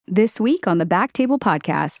This week on the Back Table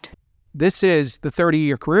Podcast. This is the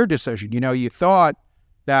 30-year career decision. You thought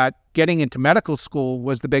that getting into medical school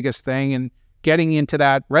was the biggest thing, and getting into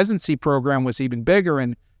that residency program was even bigger,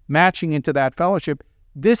 and matching into that fellowship.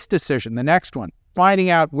 This decision, the next one, finding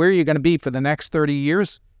out where you're going to be for the next 30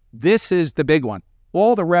 years, this is the big one.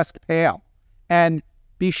 All the rest pale. And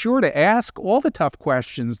be sure to ask all the tough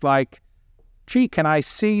questions like, can I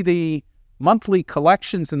see the monthly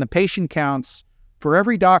collections and the patient counts for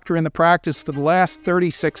every doctor in the practice for the last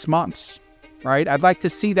 36 months, right? I'd like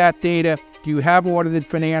to see that data. Do you have audited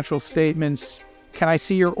financial statements? Can I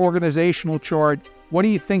see your organizational chart? What are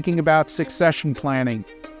you thinking about succession planning?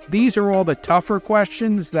 These are all the tougher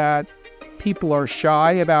questions that people are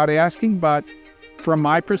shy about asking, but from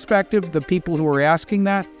my perspective, the people who are asking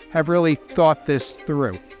that have really thought this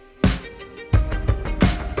through.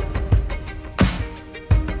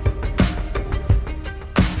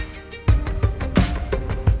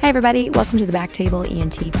 Hi, everybody. Welcome to the Back Table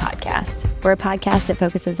ENT podcast. We're a podcast that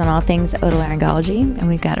focuses on all things otolaryngology, and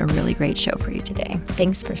we've got a really great show for you today.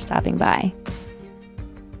 Thanks for stopping by.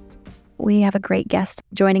 We have a great guest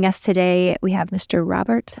joining us today. We have Mr.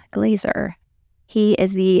 Robert Glazer. He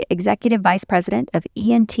is the Executive Vice President of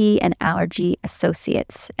ENT and Allergy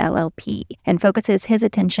Associates, LLP, and focuses his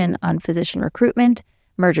attention on physician recruitment,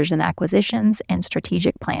 mergers and acquisitions, and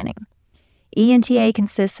strategic planning. ENTA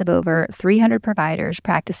consists of over 300 providers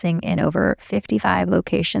practicing in over 55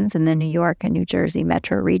 locations in the New York and New Jersey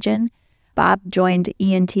metro region. Bob joined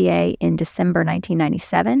ENTA in December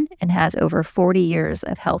 1997 and has over 40 years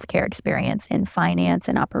of healthcare experience in finance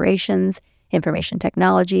and operations, information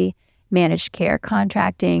technology, managed care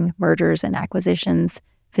contracting, mergers and acquisitions,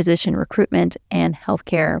 physician recruitment, and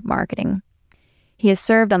healthcare marketing. He has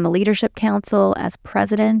served on the Leadership Council as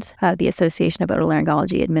president of the Association of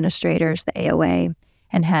Otolaryngology Administrators, the AOA,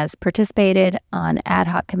 and has participated on ad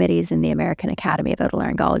hoc committees in the American Academy of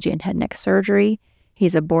Otolaryngology and Head and Neck Surgery.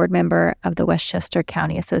 He's a board member of the Westchester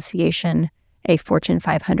County Association, a Fortune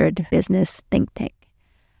 500 business think tank.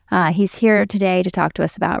 He's here today to talk to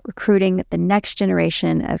us about recruiting the next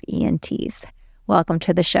generation of ENTs. Welcome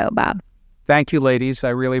to the show, Bob. Thank you, ladies.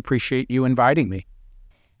 I really appreciate you inviting me.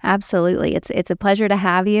 Absolutely. It's a pleasure to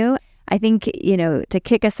have you. I think, to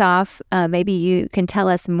kick us off, maybe you can tell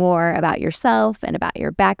us more about yourself and about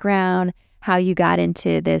your background, how you got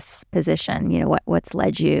into this position, what's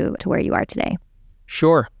led you to where you are today.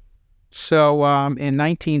 Sure. So in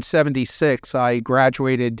 1976, I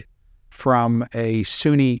graduated from a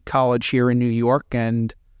SUNY college here in New York,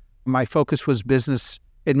 and my focus was business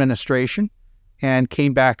administration, and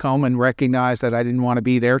came back home and recognized that I didn't want to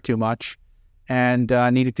be there too much and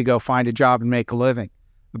needed to go find a job and make a living.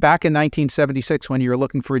 Back in 1976, when you were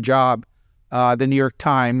looking for a job, the New York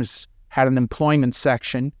Times had an employment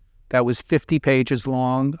section that was 50 pages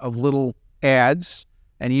long of little ads,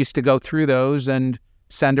 and you used to go through those and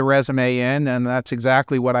send a resume in, and that's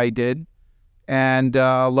exactly what I did. And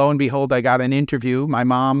lo and behold, I got an interview. My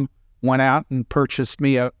mom went out and purchased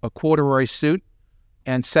me a corduroy suit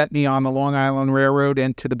and sent me on the Long Island Railroad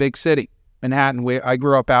into the big city, Manhattan. I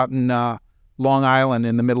grew up out in Long Island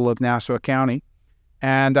in the middle of Nassau County.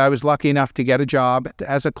 And I was lucky enough to get a job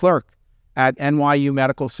as a clerk at NYU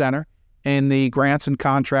Medical Center in the Grants and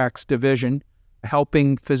Contracts Division,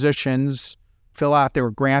 helping physicians fill out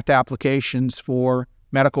their grant applications for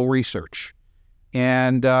medical research.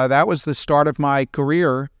 And that was the start of my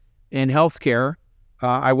career in healthcare.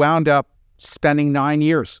 I wound up spending 9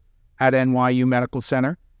 years at NYU Medical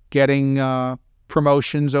Center, getting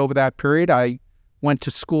promotions over that period. I went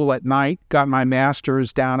to school at night, got my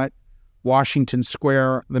master's down at Washington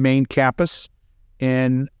Square, the main campus,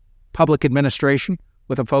 in public administration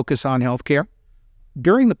with a focus on healthcare.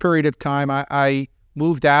 During the period of time, I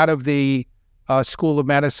moved out of the School of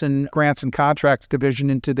Medicine Grants and Contracts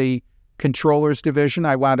Division into the Controllers Division.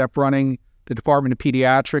 I wound up running the Department of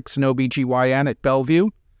Pediatrics and OBGYN at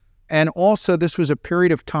Bellevue. And also, this was a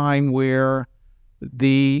period of time where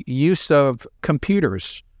the use of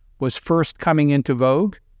computers was first coming into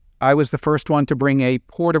vogue. I was the first one to bring a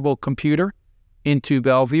portable computer into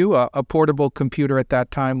Bellevue. A portable computer at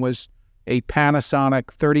that time was a Panasonic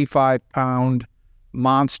 35-pound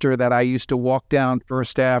monster that I used to walk down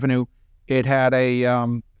First Avenue. It had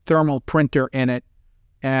a thermal printer in it,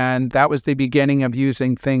 and that was the beginning of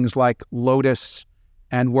using things like Lotus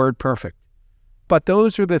and WordPerfect. But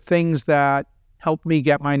those are the things that helped me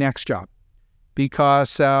get my next job.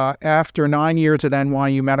 Because after 9 years at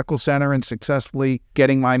NYU Medical Center and successfully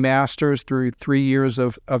getting my master's through 3 years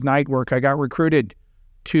of night work, I got recruited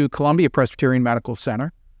to Columbia Presbyterian Medical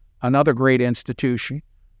Center, another great institution,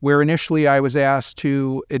 where initially I was asked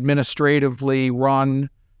to administratively run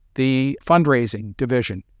the fundraising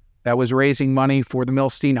division that was raising money for the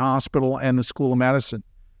Milstein Hospital and the School of Medicine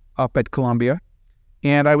up at Columbia.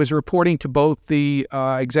 And I was reporting to both the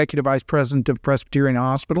executive vice president of Presbyterian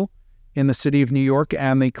Hospital in the city of New York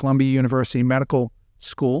and the Columbia University Medical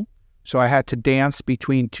School. So I had to dance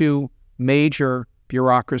between two major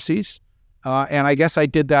bureaucracies. And I guess I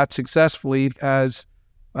did that successfully, as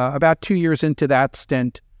about 2 years into that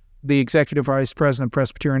stint, the executive vice president of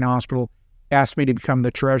Presbyterian Hospital asked me to become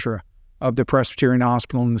the treasurer of the Presbyterian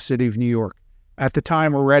Hospital in the city of New York. At the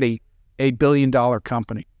time, already a $1 billion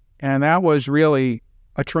company. And that was really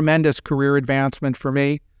a tremendous career advancement for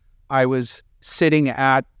me. I was sitting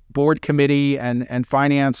at board committee and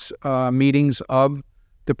finance meetings of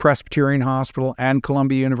the Presbyterian Hospital and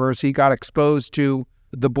Columbia University, got exposed to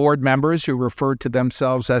the board members who referred to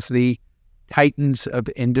themselves as the titans of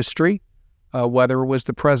industry, whether it was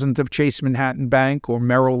the president of Chase Manhattan Bank or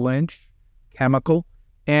Merrill Lynch Chemical.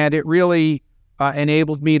 And it really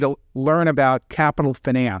enabled me to learn about capital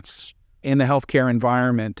finance in the healthcare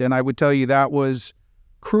environment. And I would tell you that was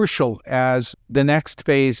crucial as the next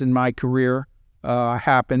phase in my career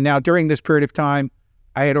happened. Now, during this period of time,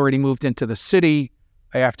 I had already moved into the city.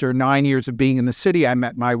 After 9 years of being in the city, I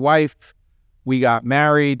met my wife. We got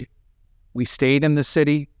married. We stayed in the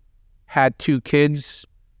city, had 2 kids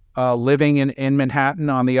living in Manhattan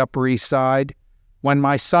on the Upper East Side. When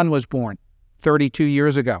my son was born 32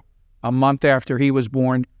 years ago, a month after he was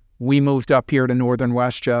born, we moved up here to northern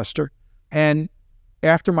Westchester. And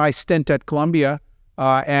after my stint at Columbia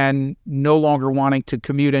and no longer wanting to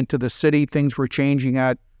commute into the city, things were changing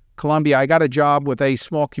at Columbia. I got a job with a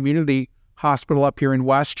small community hospital up here in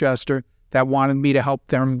Westchester that wanted me to help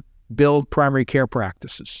them build primary care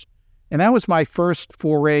practices. And that was my first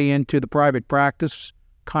foray into the private practice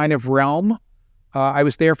kind of realm. I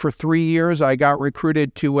was there for 3 years. I got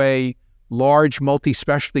recruited to a large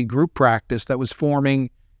multi-specialty group practice that was forming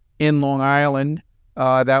in Long Island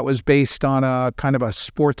that was based on a kind of a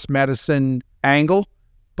sports medicine angle,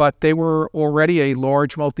 but they were already a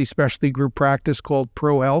large multi-specialty group practice called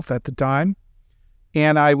Pro Health at the time.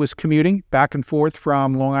 And I was commuting back and forth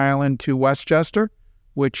from Long Island to Westchester,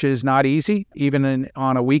 which is not easy, even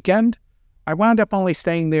on a weekend. I wound up only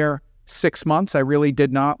staying there 6 months. I really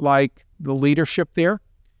did not like the leadership there.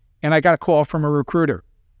 And I got a call from a recruiter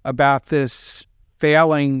about this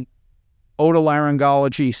failing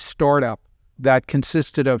otolaryngology startup that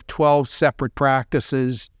consisted of 12 separate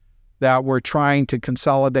practices that were trying to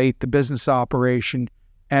consolidate the business operation,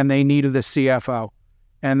 and they needed a CFO.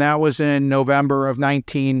 And that was in November of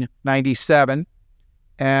 1997.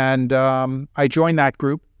 And I joined that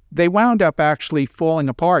group. They wound up actually falling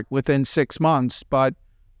apart within 6 months, but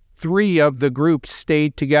 3 of the groups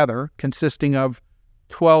stayed together, consisting of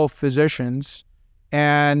 12 physicians,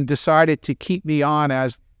 and decided to keep me on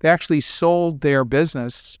as they actually sold their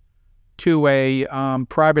business to a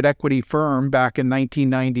private equity firm back in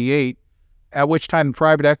 1998, at which time the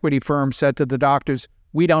private equity firm said to the doctors,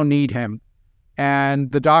 "We don't need him."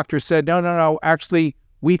 And the doctor said, no, actually,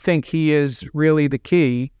 we think he is really the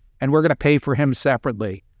key, and we're going to pay for him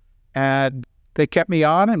separately. And they kept me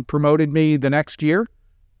on and promoted me the next year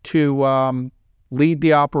to lead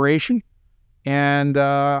the operation. And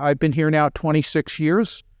I've been here now 26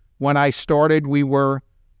 years. When I started, we were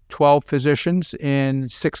 12 physicians in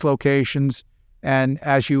 6 locations. And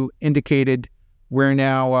as you indicated, we're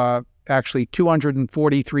now actually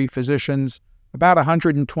 243 physicians, about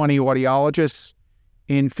 120 audiologists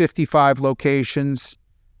in 55 locations.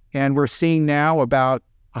 And we're seeing now about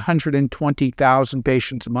 120,000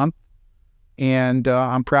 patients a month. And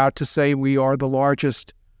I'm proud to say we are the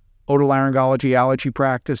largest otolaryngology allergy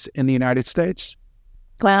practice in the United States.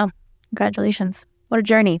 Wow. Congratulations. What a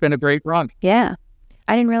journey. It's been a great run. Yeah.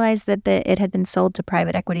 I didn't realize that it had been sold to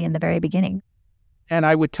private equity in the very beginning. And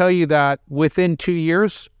I would tell you that within 2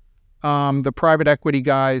 years, the private equity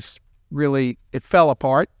guys really, it fell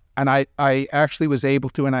apart. And I actually was able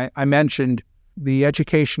to, and I mentioned the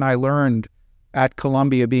education I learned at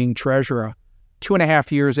Columbia being treasurer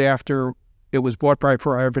 2.5 years after it was bought by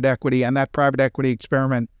private equity and that private equity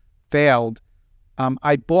experiment failed.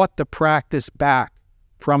 I bought the practice back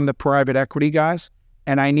from the private equity guys,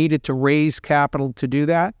 and I needed to raise capital to do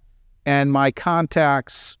that. And my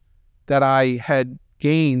contacts that I had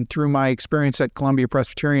gained through my experience at Columbia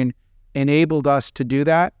Presbyterian enabled us to do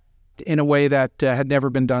that in a way that had never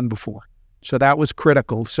been done before. So that was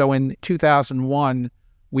critical. So in 2001,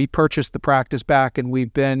 we purchased the practice back, and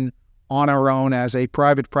we've been on our own as a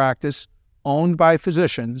private practice owned by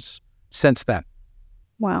physicians since then.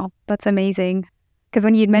 Wow, that's amazing. Because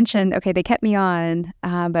when you'd mentioned, okay, they kept me on,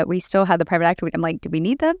 but we still had the private equity, I'm like, do we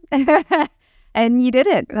need them? And you did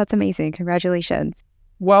it. That's amazing. Congratulations.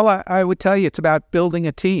 Well, I would tell you it's about building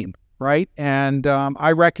a team, right? And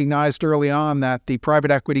I recognized early on that the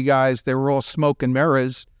private equity guys, they were all smoke and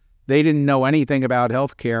mirrors. They didn't know anything about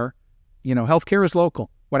healthcare. Healthcare is local.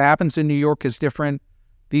 What happens in New York is different.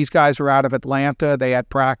 These guys were out of Atlanta. They had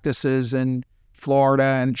practices in Florida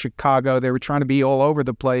and Chicago. They were trying to be all over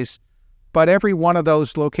the place. But every one of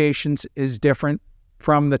those locations is different,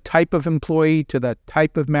 from the type of employee to the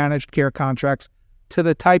type of managed care contracts to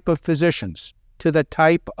the type of physicians to the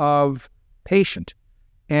type of patient.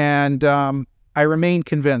 And I remain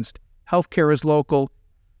convinced healthcare is local.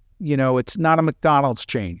 It's not a McDonald's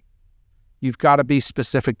chain. You've got to be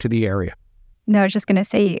specific to the area. No, I was just going to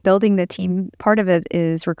say, building the team, part of it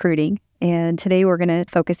is recruiting. And today we're going to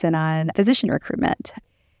focus in on physician recruitment,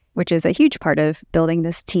 which is a huge part of building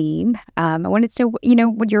this team. I wanted to know,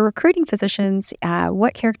 when you're recruiting physicians,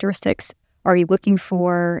 what characteristics are you looking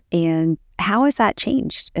for, and how has that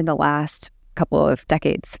changed in the last couple of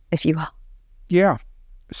decades, if you will? Yeah.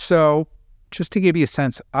 So just to give you a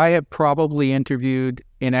sense, I have probably interviewed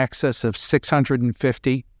in excess of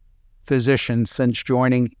 650 physicians since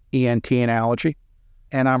joining ENT and allergy.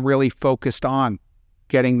 And I'm really focused on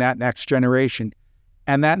getting that next generation.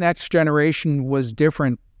 And that next generation was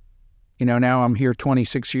different. Now I'm here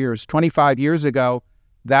 26 years. 25 years ago,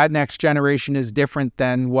 that next generation is different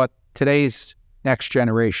than what today's next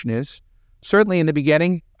generation is. Certainly in the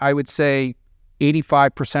beginning, I would say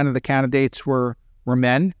 85% of the candidates were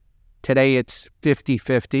men. Today it's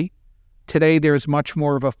 50-50. Today there's much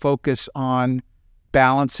more of a focus on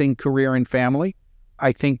balancing career and family.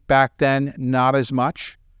 I think back then, not as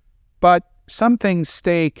much. But some things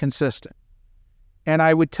stay consistent. And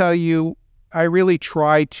I would tell you, I really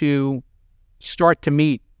try to start to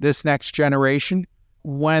meet this next generation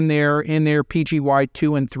when they're in their PGY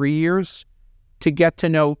 2 and 3 years, to get to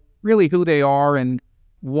know really who they are and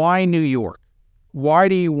why New York. Why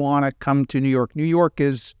do you want to come to New York? New York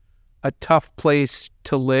is a tough place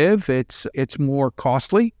to live. It's more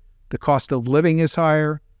costly. The cost of living is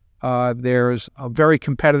higher. There's a very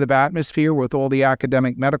competitive atmosphere with all the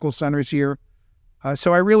academic medical centers here.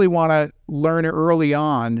 So I really want to learn early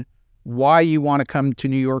on why you want to come to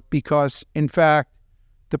New York, because, in fact,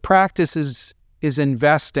 the practice is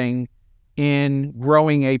investing in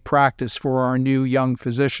growing a practice for our new young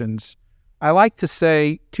physicians. I like to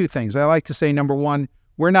say two things. I like to say, number one,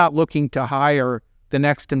 we're not looking to hire the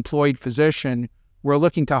next employed physician. We're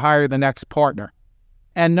looking to hire the next partner.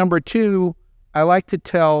 And number two, I like to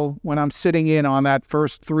tell, when I'm sitting in on that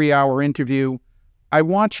first 3-hour interview, I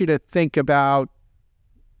want you to think about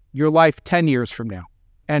your life 10 years from now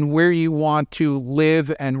and where you want to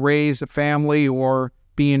live and raise a family or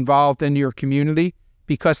be involved in your community,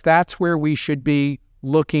 because that's where we should be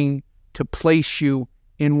looking to place you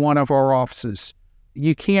in one of our offices.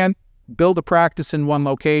 You can't build a practice in one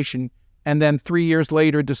location and then 3 years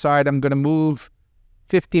later decide I'm going to move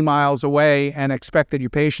 50 miles away and expect that your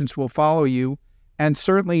patients will follow you. And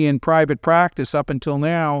certainly in private practice up until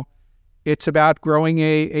now, it's about growing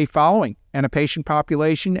a following and a patient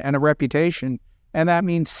population and a reputation. And that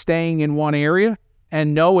means staying in one area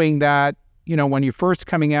and knowing that, when you're first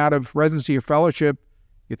coming out of residency or fellowship,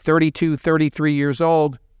 you're 32, 33 years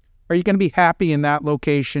old. Are you going to be happy in that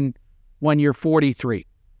location when you're 43,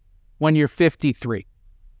 when you're 53,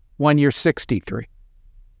 when you're 63,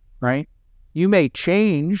 right? You may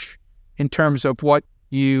change in terms of what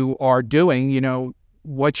you are doing,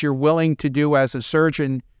 what you're willing to do as a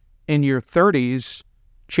surgeon in your 30s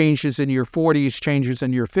changes in your 40s, changes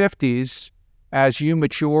in your 50s as you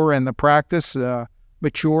mature and the practice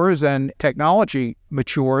matures and technology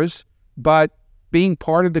matures. But being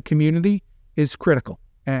part of the community is critical.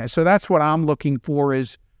 So that's what I'm looking for,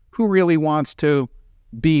 is who really wants to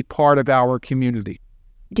be part of our community.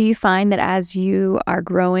 Do you find that as you are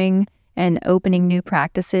growing and opening new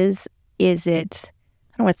practices, is it,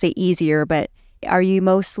 I don't want to say easier, but are you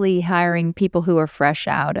mostly hiring people who are fresh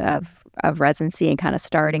out of residency and kind of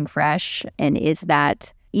starting fresh? And is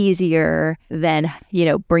that easier than,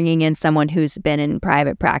 bringing in someone who's been in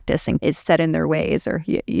private practice and is set in their ways, or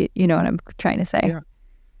you know what I'm trying to say? Yeah.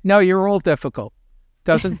 No, you're all difficult.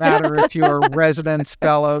 Doesn't matter if you're residents,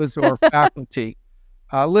 fellows, or faculty.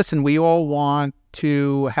 Listen, we all want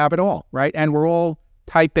to have it all, right? And we're all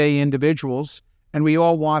type A individuals, and we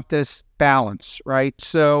all want this balance, right?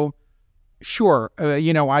 So, sure,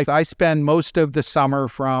 I spend most of the summer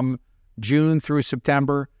from June through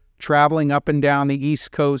September traveling up and down the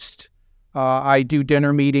East Coast. I do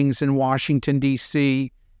dinner meetings in Washington,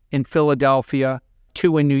 D.C., in Philadelphia,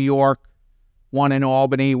 2 in New York, 1 in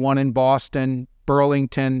Albany, 1 in Boston,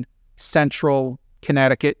 Burlington, Central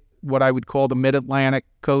Connecticut. what I would call the Mid-Atlantic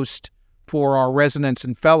coast for our residents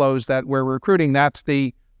and fellows that we're recruiting. That's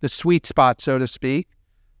the sweet spot, so to speak.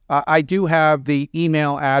 I do have the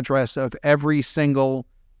email address of every single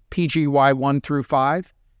PGY 1 through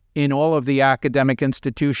 5 in all of the academic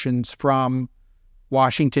institutions from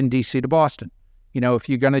Washington, D.C. to Boston. If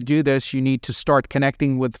you're going to do this, you need to start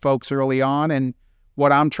connecting with folks early on. And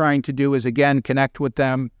what I'm trying to do is, again, connect with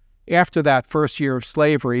them after that first year of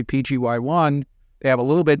slavery, PGY 1. They have a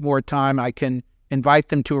little bit more time. I can invite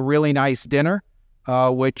them to a really nice dinner,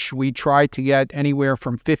 which we try to get anywhere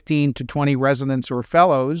from 15 to 20 residents or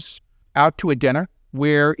fellows out to a dinner,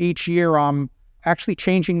 where each year I'm actually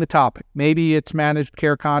changing the topic. Maybe it's managed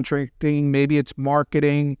care contracting, maybe it's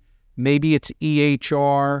marketing, maybe it's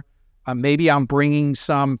EHR, maybe I'm bringing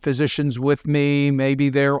some physicians with me, maybe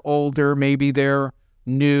they're older, maybe they're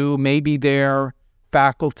new, maybe they're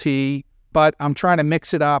faculty, but I'm trying to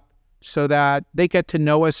mix it up so that they get to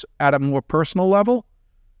know us at a more personal level.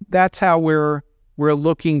 That's how we're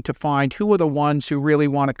looking to find who are the ones who really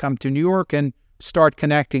want to come to New York and start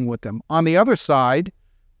connecting with them. On the other side,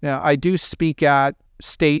 I do speak at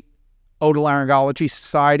state otolaryngology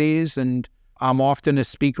societies, and I'm often a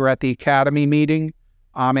speaker at the academy meeting.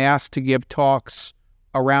 I'm asked to give talks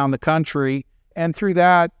around the country, and through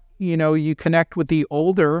that, you connect with the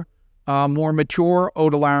older, more mature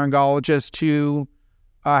otolaryngologists who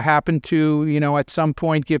happen to, at some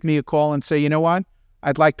point give me a call and say, you know what,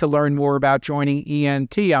 I'd like to learn more about joining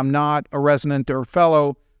ENT. I'm not a resident or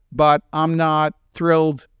fellow, but I'm not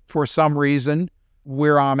thrilled for some reason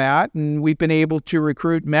where I'm at. And we've been able to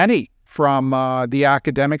recruit many from the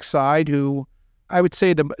academic side who, I would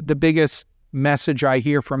say the biggest message I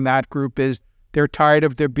hear from that group is they're tired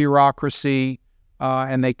of their bureaucracy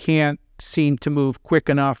and they can't seem to move quick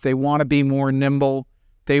enough. They want to be more nimble.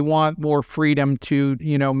 They want more freedom to,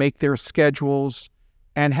 make their schedules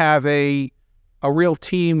and have a real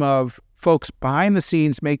team of folks behind the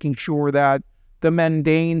scenes making sure that the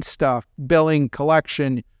mundane stuff, billing,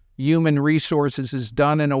 collection, human resources is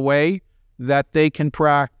done in a way that they can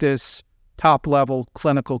practice top-level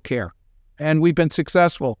clinical care. And we've been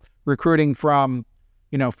successful recruiting from,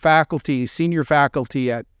 faculty, senior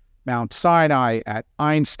faculty at Mount Sinai, at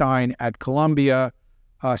Einstein, at Columbia.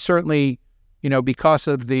 Certainly, because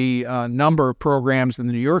of the number of programs in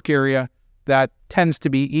the New York area, that tends to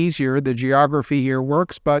be easier. The geography here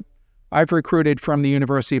works, but I've recruited from the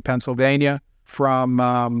University of Pennsylvania,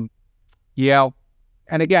 from Yale.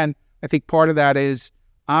 And again, I think part of that is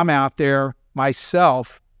I'm out there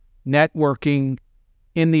myself networking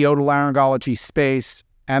in the otolaryngology space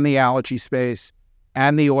and the allergy space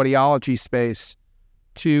and the audiology space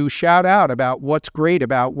to shout out about what's great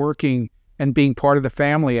about working and being part of the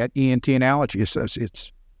family at ENT and Allergy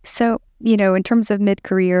Associates. So, in terms of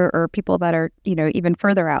mid-career or people that are, even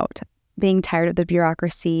further out, being tired of the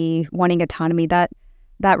bureaucracy, wanting autonomy, that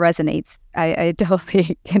resonates. I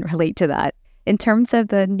totally can relate to that. In terms of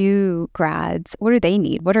the new grads, what do they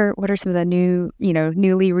need? What are some of the new,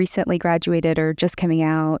 newly recently graduated or just coming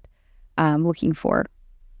out looking for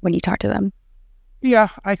when you talk to them? Yeah,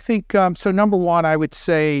 I think, so number one, I would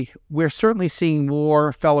say we're certainly seeing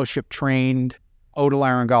more fellowship-trained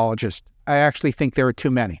otolaryngologists. I actually think there are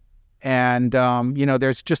too many. And,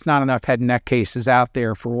 there's just not enough head and neck cases out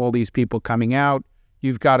there for all these people coming out.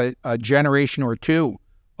 You've got a generation or two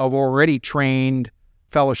of already trained,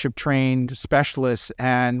 fellowship-trained specialists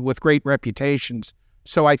and with great reputations.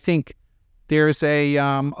 So I think there's a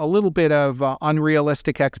little bit of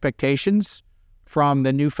unrealistic expectations from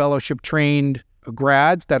the new fellowship-trained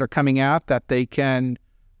grads that are coming out that they can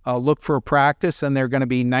look for a practice and they're going to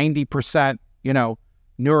be 90%,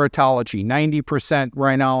 neurotology, 90%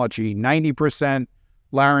 rhinology, 90%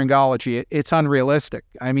 laryngology. It's unrealistic.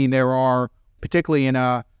 I mean, there are, particularly in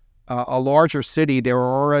a larger city, there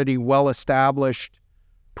are already well-established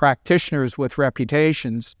practitioners with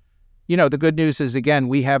reputations. The good news is, again,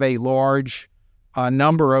 we have a large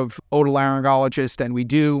number of otolaryngologists and we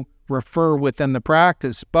do refer within the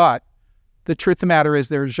practice, but the truth of the matter is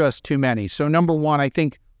there's just too many. So number one, I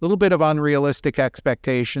think a little bit of unrealistic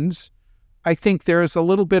expectations. I think there's a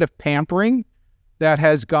little bit of pampering that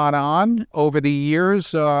has gone on over the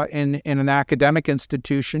years in an academic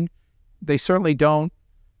institution. They certainly don't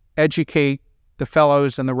educate the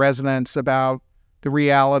fellows and the residents about the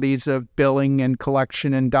realities of billing and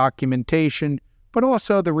collection and documentation, but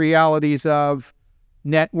also the realities of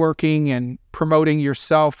networking and promoting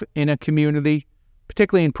yourself in a community,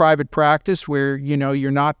 particularly in private practice where,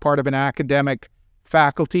 you're not part of an academic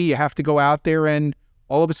faculty. You have to go out there and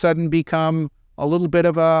all of a sudden become a little bit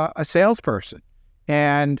of a salesperson.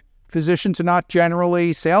 And physicians are not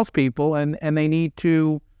generally salespeople, and they need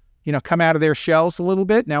to come out of their shells a little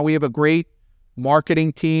bit. Now we have a great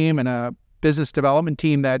marketing team and a business development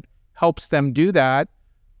team that helps them do that.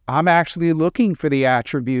 I'm actually looking for the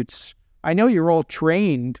attributes. I know you're all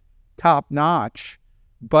trained top notch,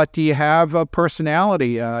 but do you have a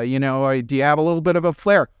personality? Or do you have a little bit of a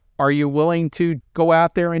flair? Are you willing to go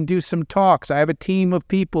out there and do some talks? I have a team of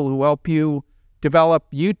people who help you develop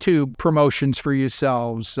YouTube promotions for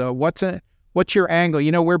yourselves. What's your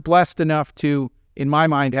angle? We're blessed enough to, in my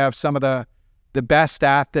mind, have some of the best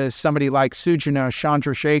at this. Somebody like Sujana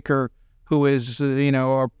Chandrasekhar, who is,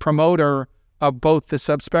 a promoter of both the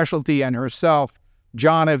subspecialty and herself.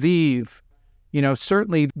 John Aviv,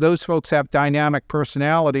 certainly those folks have dynamic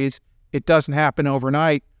personalities. It doesn't happen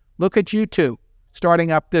overnight. Look at you two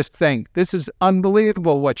starting up this thing. This is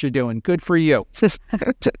unbelievable what you're doing. Good for you.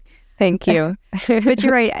 Thank you. But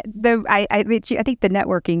you're right. I think the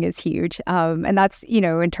networking is huge. And that's,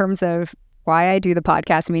 in terms of why I do the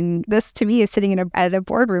podcast. I mean, this to me is sitting at a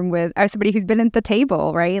boardroom with somebody who's been at the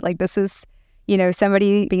table, right? Like this is,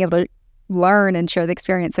 somebody being able to learn and share the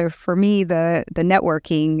experience. So for me, the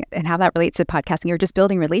networking and how that relates to podcasting or just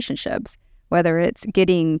building relationships, whether it's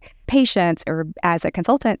getting patients or as a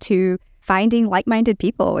consultant to finding like-minded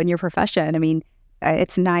people in your profession. I mean,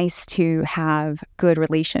 it's nice to have good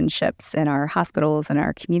relationships in our hospitals and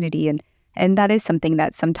our community. And that is something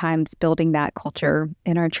that sometimes building that culture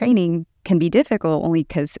in our training can be difficult only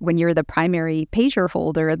because when you're the primary pager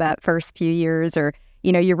holder that first few years or,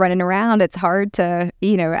 you're running around, it's hard to,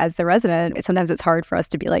 as the resident, sometimes it's hard for us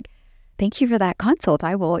to be like, thank you for that consult.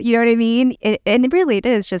 I will, you know what I mean? And really it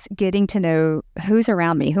is just getting to know who's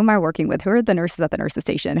around me, who am I working with, who are the nurses at the nurses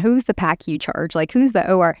station, who's the PACU charge, like who's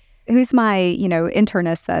the OR, who's my,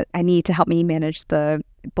 internist that I need to help me manage the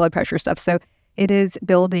blood pressure stuff. So it is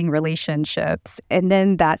building relationships and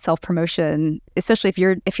then that self-promotion, especially if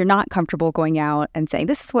you're not comfortable going out and saying,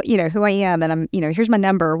 this is what, who I am. And I'm, here's my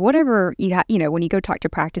number, whatever you have, when you go talk to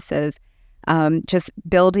practices, just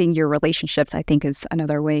building your relationships, I think is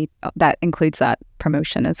another way that includes that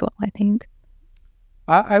promotion as well, I think.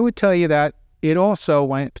 I would tell you that it also,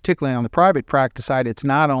 particularly on the private practice side, it's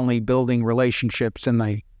not only building relationships in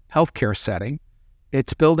the healthcare setting,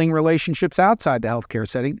 it's building relationships outside the healthcare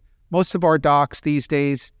setting. Most of our docs these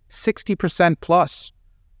days, 60% plus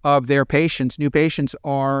of their patients, new patients,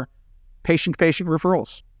 are patient-to-patient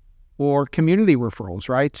referrals or community referrals,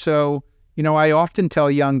 right? So, I often tell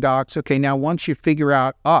young docs, okay, now once you figure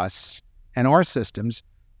out us and our systems,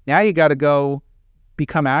 now you got to go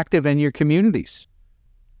become active in your communities.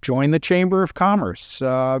 Join the Chamber of Commerce,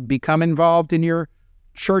 become involved in your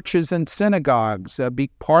churches and synagogues, be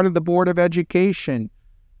part of the Board of Education,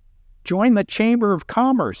 join the Chamber of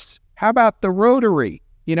Commerce. How about the Rotary?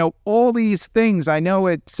 All these things. I know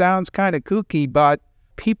it sounds kind of kooky, but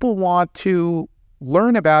people want to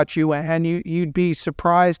learn about you, and you'd be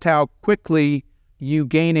surprised how quickly you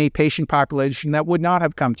gain a patient population that would not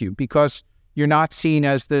have come to you because you're not seen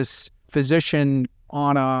as this physician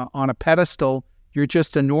on a pedestal. You're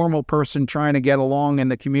just a normal person trying to get along in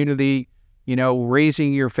the community,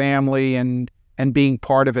 raising your family and being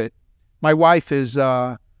part of it. My wife is,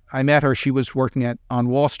 I met her, she was working on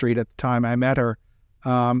Wall Street at the time I met her,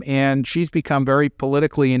 and she's become very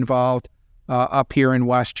politically involved up here in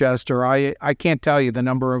Westchester. I can't tell you the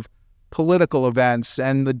number of political events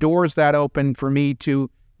and the doors that open for me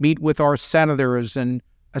to meet with our senators and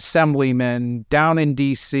assemblymen down in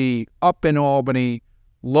D.C., up in Albany,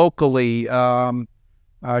 locally.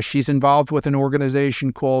 She's involved with an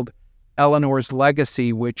organization called Eleanor's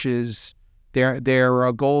Legacy, which is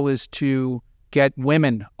their goal is to get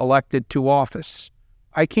women elected to office.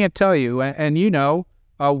 I can't tell you, and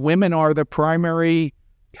women are the primary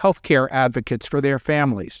healthcare advocates for their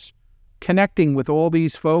families. Connecting with all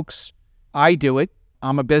these folks, I do it.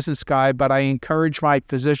 I'm a business guy, but I encourage my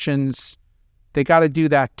physicians, they got to do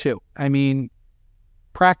that too. I mean,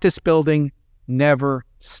 practice building never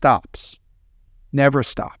stops. Never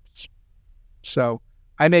stops. So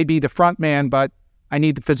I may be the front man, but I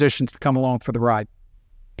need the physicians to come along for the ride.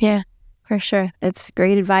 Yeah, for sure. It's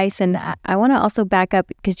great advice. And I want to also back up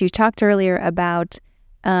because you talked earlier about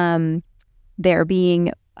there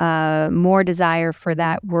being more desire for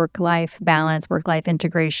that work-life balance, work-life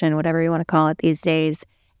integration, whatever you want to call it these days.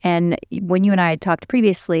 And when you and I had talked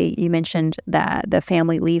previously, you mentioned that the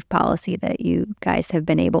family leave policy that you guys have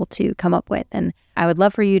been able to come up with. And I would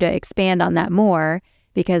love for you to expand on that more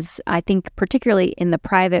because I think particularly in the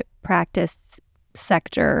private practice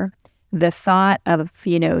sector, the thought of,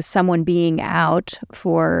 someone being out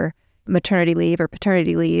for maternity leave or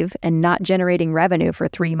paternity leave and not generating revenue for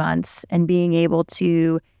 3 months and being able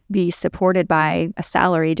to be supported by a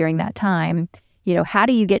salary during that time How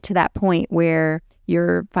do you get to that point where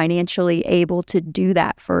you're financially able to do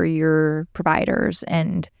that for your providers?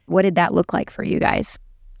 And what did that look like for you guys?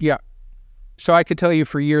 Yeah. So I could tell you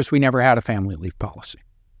for years, we never had a family leave policy.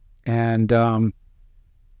 And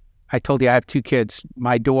I told you I have 2 kids.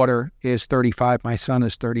 My daughter is 35. My son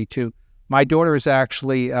is 32. My daughter is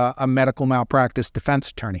actually a medical malpractice defense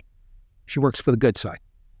attorney. She works for the good side.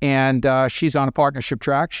 And she's on a partnership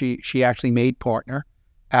track. She actually made partner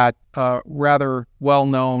at a rather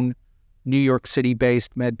well-known New York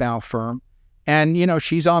City-based med mal firm. And,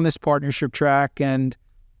 she's on this partnership track. And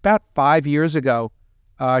about 5 years ago,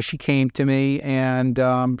 she came to me, and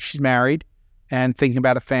she's married and thinking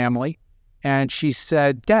about a family. And she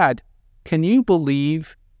said, "Dad, can you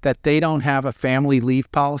believe that they don't have a family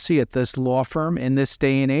leave policy at this law firm in this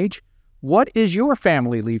day and age? What is your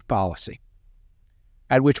family leave policy?"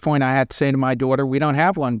 At which point I had to say to my daughter, "We don't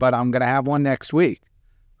have one, but I'm going to have one next week."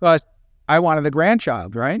 Because I wanted the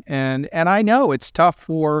grandchild, right? And I know it's tough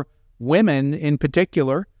for women in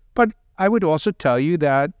particular, but I would also tell you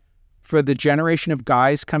that for the generation of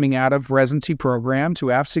guys coming out of residency programs who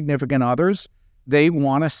have significant others, they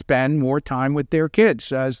want to spend more time with their kids,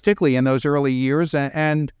 particularly in those early years.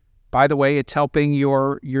 And by the way, it's helping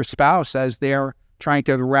your spouse as they're trying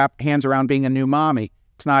to wrap hands around being a new mommy.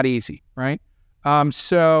 It's not easy, right?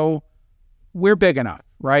 So we're big enough,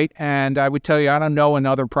 right? And I would tell you, I don't know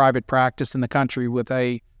another private practice in the country with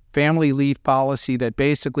a family leave policy that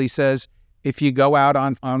basically says, if you go out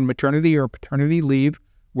on maternity or paternity leave,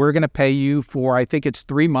 we're going to pay you for, I think it's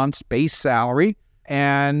 3 months base salary,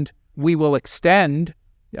 and we will extend.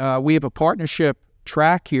 We have a partnership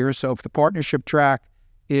track here. So if the partnership track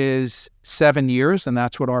is 7 years, and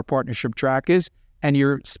that's what our partnership track is, and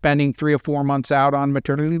you're spending 3 or 4 months out on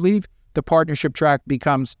maternity leave, the partnership track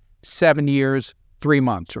becomes 7 years, 3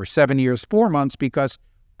 months, or 7 years, 4 months, because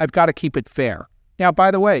I've got to keep it fair. Now,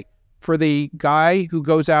 by the way, for the guy who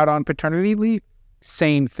goes out on paternity leave,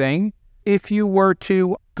 same thing. If you were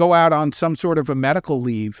to go out on some sort of a medical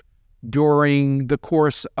leave during the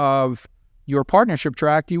course of your partnership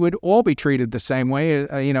track, you would all be treated the same way.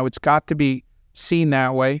 It's got to be seen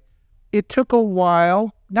that way. It took a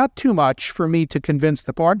while, not too much, for me to convince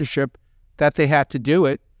the partnership that they had to do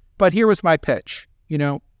it. But here was my pitch.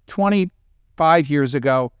 25 years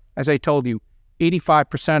ago, as I told you,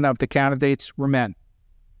 85% of the candidates were men.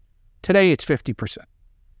 Today, it's 50%.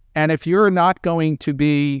 And if you're not going to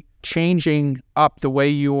be changing up the way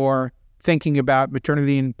you're thinking about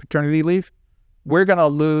maternity and paternity leave, we're going to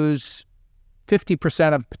lose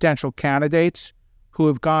 50% of potential candidates who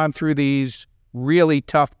have gone through these really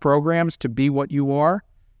tough programs to be what you are.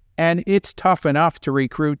 And it's tough enough to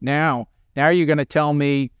recruit now. Now you're going to tell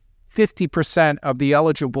me 50% of the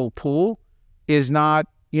eligible pool is not,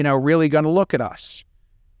 really going to look at us.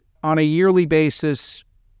 On a yearly basis,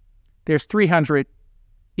 there's 300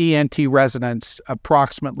 ENT residents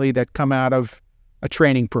approximately that come out of a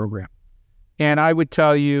training program. And I would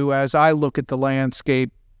tell you, as I look at the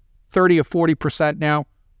landscape, 30 or 40% now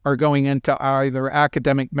are going into either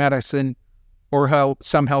academic medicine or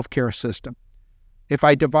some healthcare system. If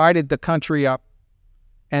I divided the country up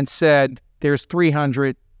and said there's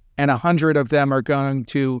 300 and 100 of them are going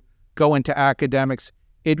to go into academics,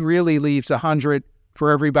 it really leaves 100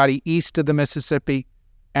 for everybody east of the Mississippi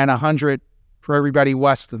and 100 for everybody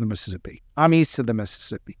west of the Mississippi. I'm east of the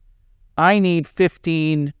Mississippi. I need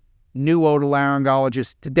 15 new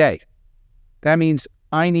otolaryngologists today. That means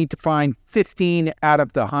I need to find 15 out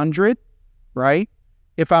of the 100, right?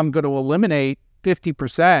 If I'm going to eliminate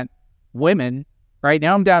 50% women, right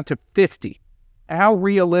now I'm down to 50. How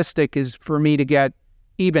realistic is for me to get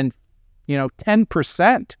even,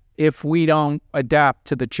 10% if we don't adapt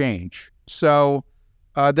to the change? So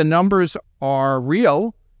the numbers are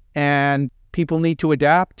real, and people need to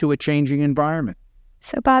adapt to a changing environment.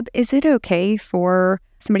 So, Bob, is it okay for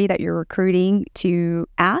somebody that you're recruiting to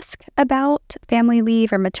ask about family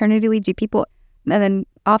leave or maternity leave? Do people, and then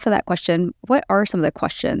off of that question, what are some of the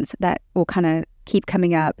questions that will kind of keep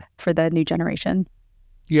coming up for the new generation?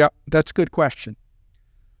 Yeah, that's a good question.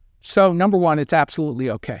 So, number one, it's absolutely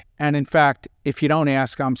okay. And in fact, if you don't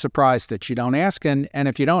ask, I'm surprised that you don't ask. And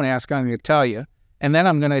if you don't ask, I'm going to tell you. And then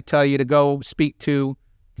I'm going to tell you to go speak to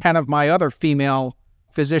 10 of my other female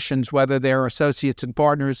physicians, whether they're associates and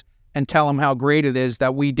partners, and tell them how great it is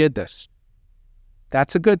that we did this.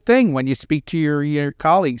 That's a good thing when you speak to your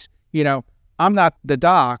colleagues. I'm not the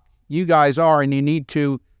doc, you guys are, and you need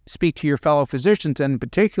to speak to your fellow physicians. And in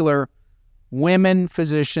particular, women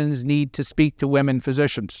physicians need to speak to women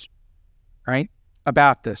physicians, right,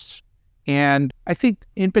 about this. And I think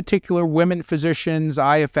in particular, women physicians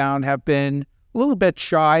I have found have been a little bit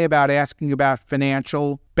shy about asking about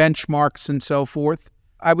financial benchmarks and so forth.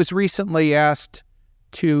 I was recently asked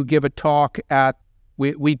to give a talk at,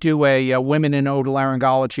 we do a Women in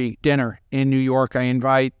Otolaryngology dinner in New York. I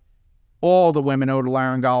invite all the women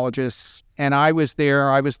otolaryngologists, and I was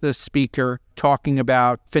there. I was the speaker talking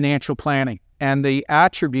about financial planning and the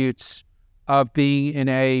attributes of being in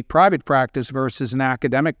a private practice versus an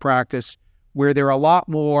academic practice, where there are a lot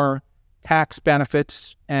more tax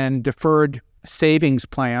benefits and deferred savings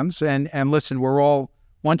plans. And listen,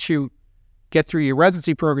 once you get through your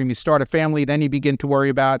residency program, you start a family, then you begin to worry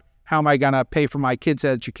about, how am I going to pay for my kids'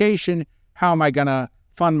 education? How am I going to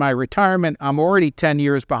fund my retirement? I'm already 10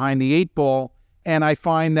 years behind the 8 ball. And I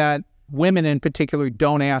find that women in particular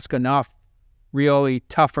don't ask enough really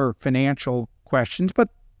tougher financial questions, but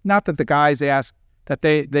not that the guys ask that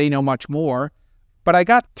they know much more. But I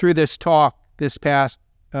got through this talk this past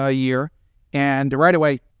year, and right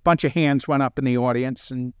away, a bunch of hands went up in the audience.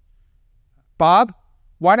 And, Bob,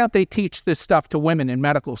 why don't they teach this stuff to women in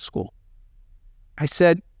medical school? I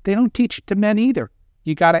said, they don't teach it to men either.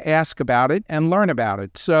 You got to ask about it and learn about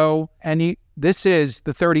it. So, this is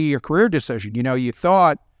the 30-year career decision. You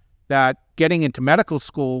thought that getting into medical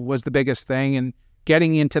school was the biggest thing, and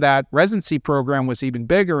getting into that residency program was even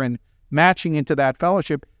bigger, and matching into that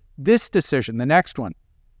fellowship. This decision, the next one,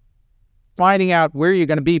 finding out where you're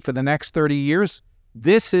going to be for the next 30 years,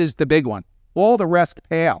 this is the big one. All the rest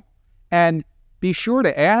pale. And be sure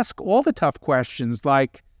to ask all the tough questions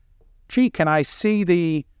like, gee, can I see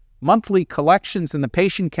the monthly collections and the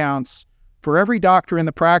patient counts for every doctor in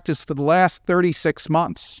the practice for the last 36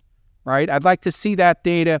 months, right? I'd like to see that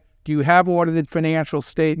data. Do you have audited financial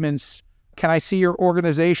statements? Can I see your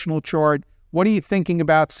organizational chart? What are you thinking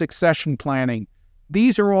about succession planning?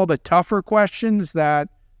 These are all the tougher questions that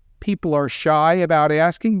people are shy about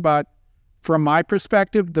asking, but from my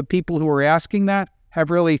perspective, the people who are asking that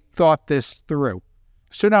have really thought this through.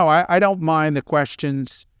 So no, I don't mind the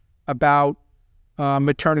questions about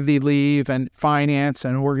maternity leave and finance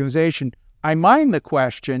and organization. I mind the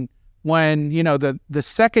question when, the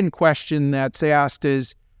second question that's asked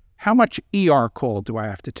is, how much ER call do I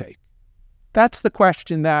have to take? That's the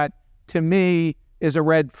question that, to me, is a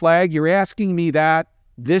red flag. You're asking me that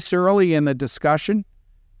this early in the discussion.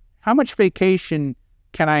 How much vacation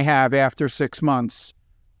can I have after 6 months?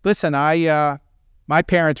 Listen, my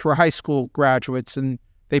parents were high school graduates, and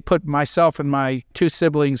they put myself and my 2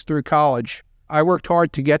 siblings through college. I worked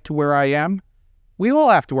hard to get to where I am. We all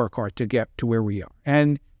have to work hard to get to where we are.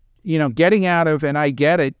 And, getting out of, and I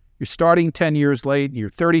get it, you're starting 10 years late,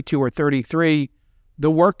 you're 32 or 33,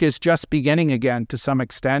 the work is just beginning again to some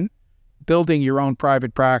extent, building your own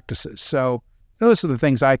private practices. So those are the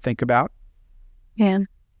things I think about. Yeah.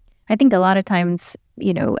 I think a lot of times,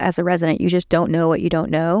 as a resident, you just don't know what you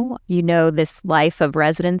don't know. This life of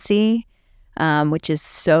residency, which is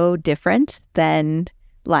so different than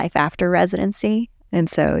life after residency. And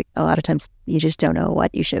so a lot of times you just don't know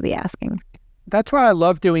what you should be asking. That's why I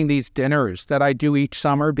love doing these dinners that I do each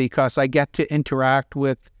summer, because I get to interact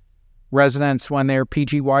with residents when they're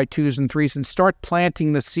PGY 2s and 3s and start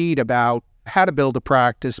planting the seed about how to build a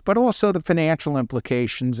practice, but also the financial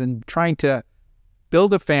implications and trying to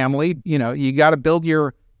build a family. You got to build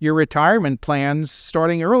your retirement plans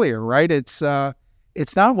starting earlier, right? It's not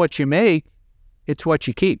what you make, it's what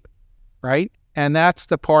you keep, right? And that's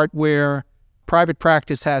the part where private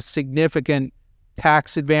practice has significant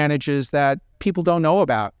tax advantages that people don't know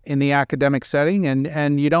about in the academic setting,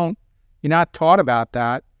 and you're not taught about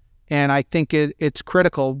that. And I think it's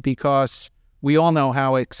critical, because we all know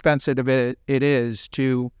how expensive it is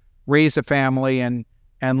to raise a family and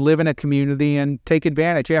live in a community and take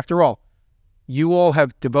advantage. After all, you all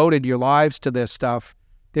have devoted your lives to this stuff.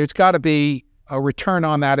 There's got to be a return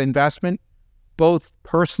on that investment, both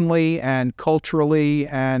personally and culturally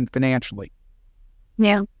and financially.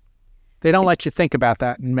 Yeah. They don't let you think about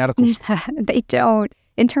that in medical school. They don't.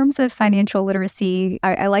 In terms of financial literacy,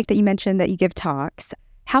 I like that you mentioned that you give talks.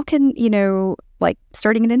 How can, like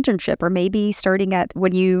starting an internship, or maybe starting at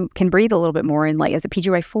when you can breathe a little bit more, and like as a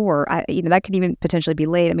PGY 4, that could even potentially be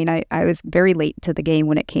late. I mean, I was very late to the game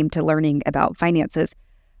when it came to learning about finances.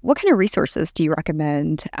 What kind of resources do you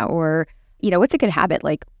recommend? Or, what's a good habit?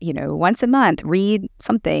 Like, once a month, read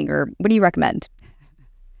something, or what do you recommend?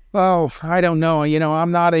 Oh, I don't know.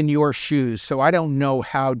 I'm not in your shoes, so I don't know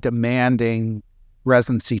how demanding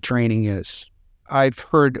residency training is. I've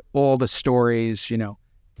heard all the stories,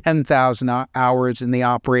 10,000 hours in the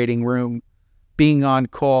operating room, being on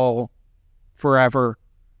call forever,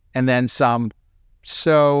 and then some.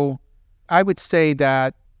 So I would say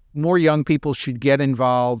that more young people should get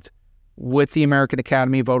involved with the American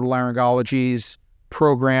Academy of Otolaryngology's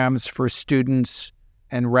programs for students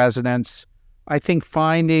and residents. I think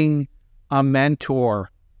finding a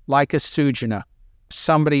mentor like a Sujana,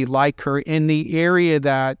 somebody like her in the area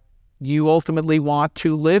that you ultimately want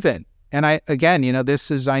to live in. And I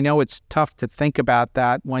know it's tough to think about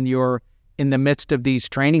that when you're in the midst of these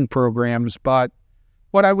training programs, but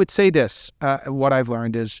what I would say what I've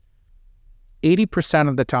learned is 80%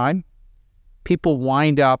 of the time, people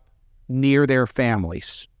wind up near their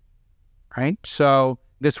families, right? So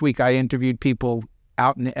this week I interviewed people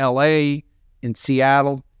out in LA, in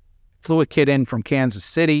Seattle, flew a kid in from Kansas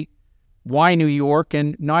City, why New York,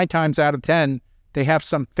 and 9 times out of 10, they have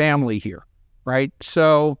some family here, right?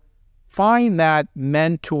 So find that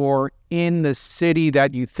mentor in the city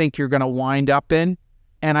that you think you're going to wind up in,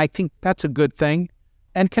 and I think that's a good thing.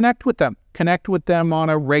 And connect with them. Connect with them on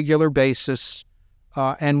a regular basis.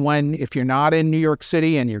 And if you're not in New York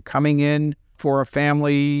City and you're coming in for a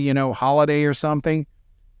family, holiday or something,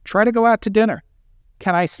 try to go out to dinner.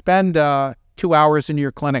 Can I spend 2 hours in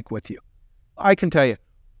your clinic with you? I can tell you,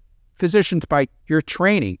 physicians, by your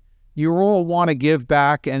training, you all want to give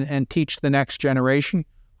back and teach the next generation.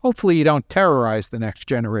 Hopefully you don't terrorize the next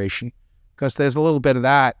generation, because there's a little bit of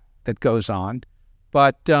that goes on.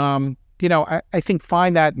 But, I think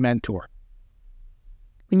find that mentor.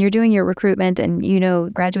 When you're doing your recruitment and,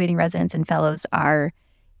 graduating residents and fellows are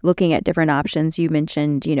looking at different options, you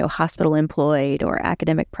mentioned, hospital employed or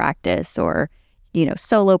academic practice or,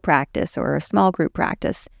 solo practice or a small group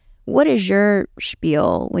practice. What is your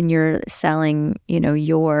spiel when you're selling,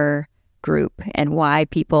 your group and why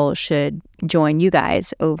people should join you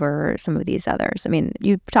guys over some of these others? I mean,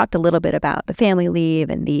 you've talked a little bit about the family leave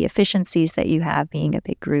and the efficiencies that you have being a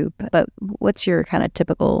big group, but what's your kind of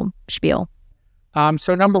typical spiel?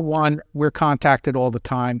 So number one, we're contacted all the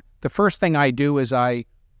time. The first thing I do is I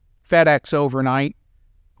FedEx overnight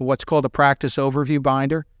what's called a practice overview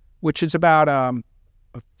binder, which is about a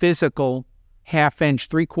physical 1/2-inch,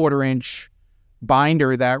 3/4-inch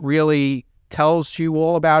binder that really tells you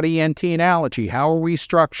all about ENT and allergy. How are we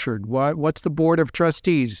structured? What's the board of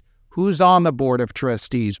trustees? Who's on the board of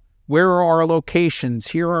trustees? Where are our locations?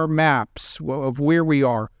 Here are maps of where we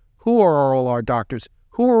are. Who are all our doctors?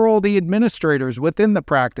 Who are all the administrators within the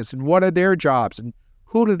practice, and what are their jobs, and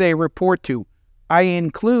who do they report to? I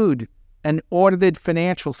include an audited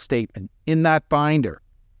financial statement in that binder,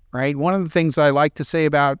 right? One of the things I like to say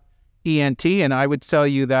about ENT, and I would tell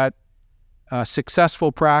you that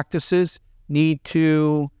successful practices need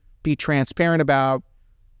to be transparent about,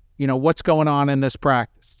 what's going on in this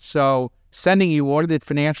practice. So sending you audited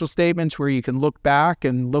financial statements where you can look back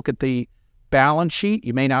and look at the balance sheet.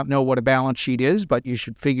 You may not know what a balance sheet is, but you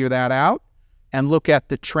should figure that out and look at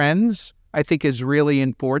the trends, I think is really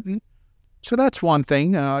important. So that's one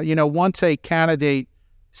thing. Once a candidate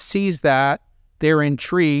sees that, they're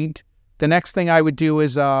intrigued. The next thing I would do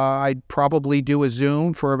is I'd probably do a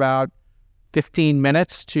Zoom for about 15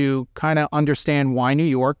 minutes to kind of understand why New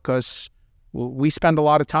York, because we spend a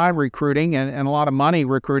lot of time recruiting and a lot of money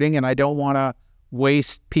recruiting, and I don't want to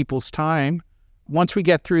waste people's time. Once we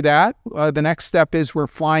get through that, the next step is we're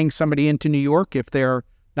flying somebody into New York if they're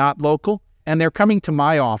not local, and they're coming to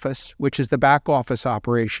my office, which is the back office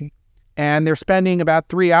operation, and they're spending about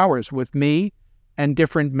 3 hours with me and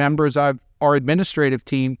different members of our administrative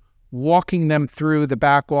team, walking them through the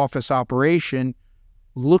back office operation,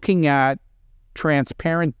 looking at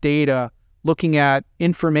transparent data, looking at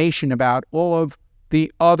information about all of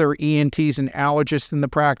the other ENTs and allergists in the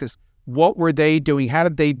practice. What were they doing? How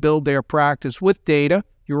did they build their practice with data?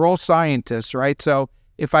 You're all scientists, right? So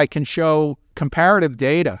if I can show comparative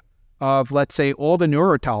data of, let's say, all the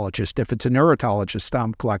neurotologists, if it's a neurotologist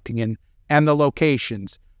I'm collecting in, and the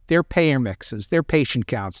locations, their payer mixes, their patient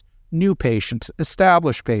counts, new patients,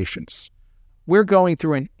 established patients. We're going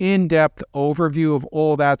through an in-depth overview of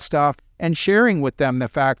all that stuff and sharing with them the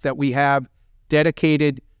fact that we have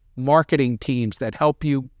dedicated marketing teams that help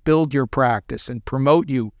you build your practice and promote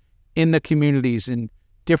you in the communities in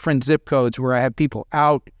different zip codes, where I have people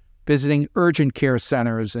out visiting urgent care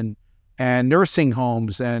centers and nursing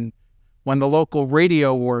homes. And when the local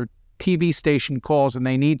radio or TV station calls and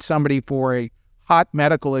they need somebody for a hot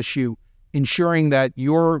medical issue, ensuring that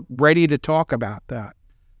you're ready to talk about that.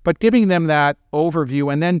 But giving them that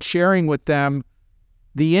overview and then sharing with them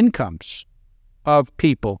the incomes of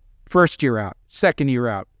people, first year out, second year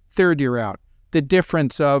out, third year out, the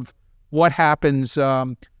difference of what happens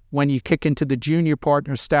when you kick into the junior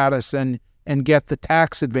partner status and get the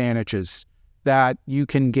tax advantages that you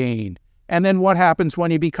can gain. And then what happens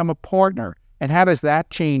when you become a partner, and how does that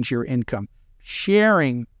change your income?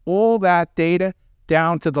 Sharing all that data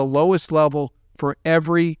down to the lowest level for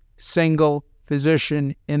every single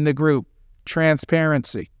physician in the group.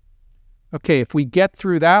 Transparency. Okay, if we get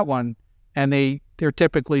through that one and they're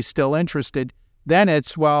typically still interested, then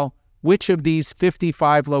it's, well, which of these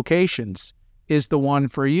 55 locations is the one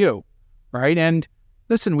for you, right? And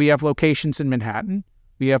listen, we have locations in Manhattan.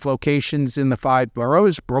 We have locations in the 5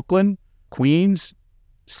 boroughs, Brooklyn, Queens,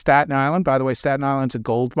 Staten Island. By the way, Staten Island's a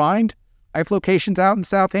gold mine. I have locations out in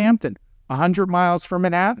Southampton, 100 miles from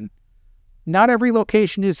Manhattan. Not every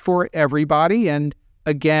location is for everybody. And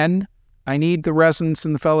again, I need the residents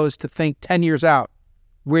and the fellows to think 10 years out.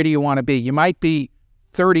 Where do you want to be? You might be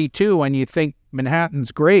 32 and you think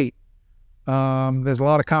Manhattan's great. There's a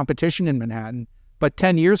lot of competition in Manhattan. But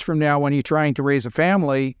 10 years from now, when you're trying to raise a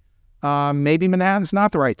family, maybe Manhattan's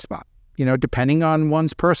not the right spot. Depending on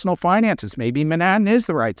one's personal finances, maybe Manhattan is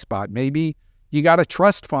the right spot. Maybe you got a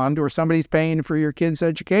trust fund or somebody's paying for your kid's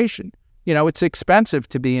education. It's expensive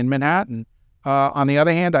to be in Manhattan. On the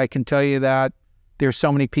other hand, I can tell you that there's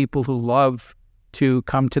so many people who love to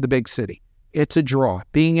come to the big city. It's a draw.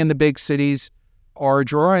 Being in the big cities are a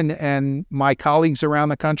draw, and my colleagues around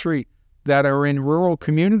the country that are in rural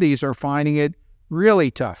communities are finding it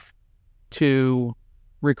really tough to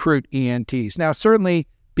recruit ENTs. Now, certainly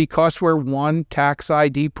because we're one tax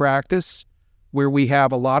ID practice where we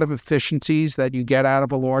have a lot of efficiencies that you get out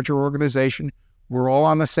of a larger organization, we're all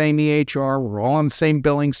on the same EHR, we're all on the same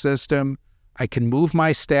billing system, I can move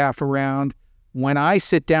my staff around. When I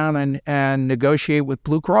sit down and negotiate with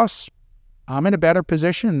Blue Cross, I'm in a better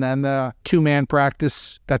position than the two-man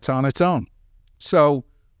practice that's on its own. So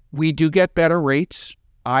we do get better rates.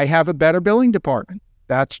 I have a better billing department.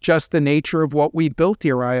 That's just the nature of what we built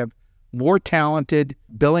here. I have more talented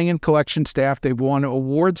billing and collection staff. They've won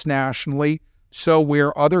awards nationally. So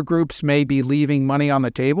where other groups may be leaving money on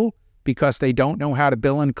the table because they don't know how to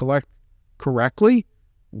bill and collect correctly,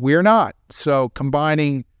 we're not. So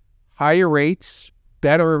combining higher rates,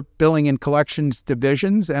 better billing and collections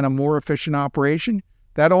divisions, and a more efficient operation,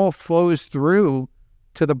 that all flows through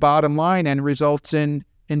to the bottom line and results in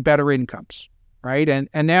better incomes, right? And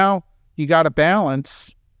now you got to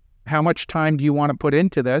balance how much time do you want to put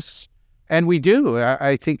into this? And we do.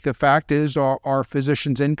 I think the fact is our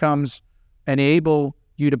physicians' incomes enable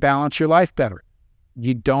you to balance your life better.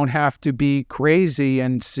 You don't have to be crazy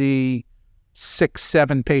and see 6,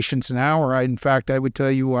 7 patients an hour. In fact, I would tell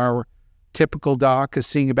you our typical doc is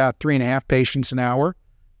seeing about 3.5 patients an hour,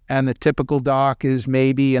 and the typical doc is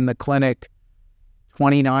maybe in the clinic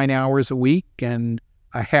 29 hours a week and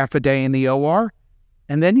a half a day in the OR,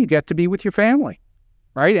 and then you get to be with your family,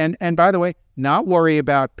 right? And by the way, not worry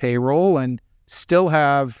about payroll and still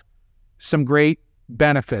have some great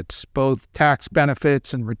benefits, both tax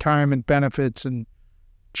benefits and retirement benefits and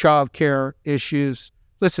childcare issues.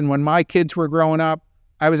 Listen, when my kids were growing up,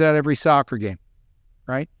 I was at every soccer game,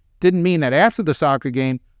 right? Didn't mean that after the soccer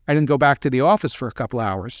game, I didn't go back to the office for a couple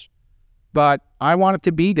hours, but I wanted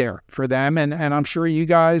to be there for them. And I'm sure you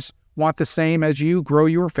guys want the same as you grow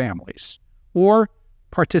your families or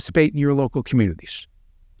participate in your local communities.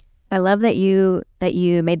 I love that you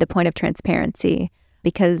made the point of transparency,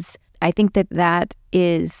 because I think that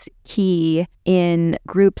is key in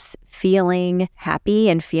groups feeling happy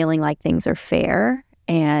and feeling like things are fair.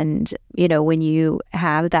 And, when you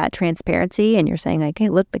have that transparency and you're saying like, hey,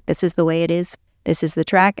 look, like this is the way it is. This is the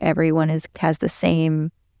track. Everyone has the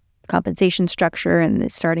same compensation structure and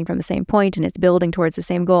it's starting from the same point and it's building towards the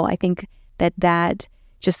same goal. I think that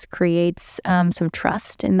just creates some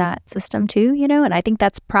trust in that system too, and I think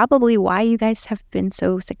that's probably why you guys have been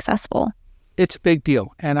so successful. It's a big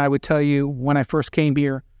deal. And I would tell you, when I first came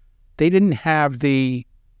here, they didn't have the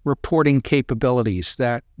reporting capabilities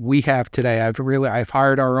that we have today. I've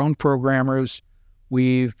hired our own programmers.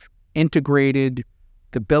 We've integrated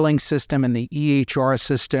the billing system and the EHR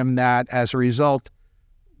system that, as a result,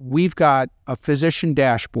 we've got a physician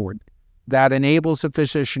dashboard that enables a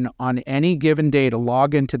physician on any given day to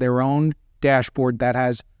log into their own dashboard that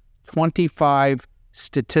has 25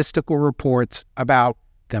 statistical reports about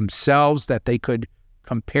themselves, that they could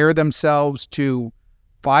compare themselves to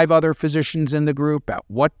 5 other physicians in the group at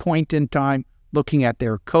what point in time, looking at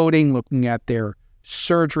their coding, looking at their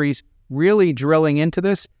surgeries, really drilling into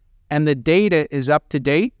this. And the data is up to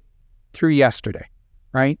date through yesterday,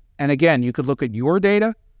 right? And again, you could look at your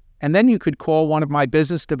data, and then you could call one of my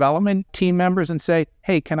business development team members and say,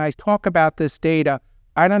 hey, can I talk about this data?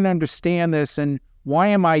 I don't understand this, and why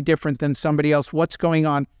am I different than somebody else? What's going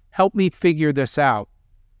on? Help me figure this out,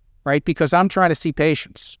 right? Because I'm trying to see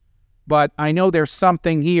patients, but I know there's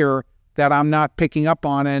something here that I'm not picking up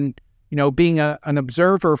on. And, being an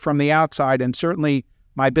observer from the outside, and certainly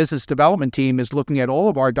my business development team is looking at all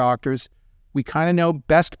of our doctors. We kind of know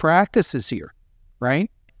best practices here,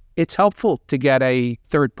 right? It's helpful to get a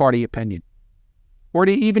third-party opinion or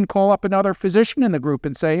to even call up another physician in the group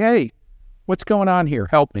and say, hey, what's going on here?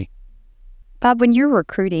 Help me. Bob, when you're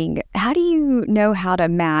recruiting, how do you know how to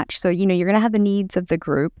match? So, you're going to have the needs of the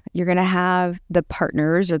group. You're going to have the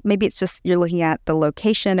partners, or maybe it's just you're looking at the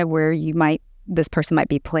location of where this person might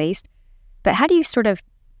be placed. But how do you sort of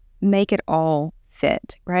make it all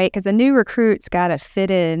fit, right? Because the new recruit's got to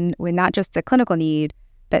fit in with not just the clinical need,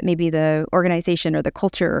 but maybe the organization or the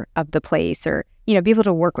culture of the place, or, be able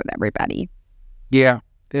to work with everybody. Yeah,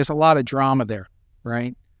 there's a lot of drama there,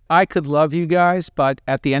 right? I could love you guys, but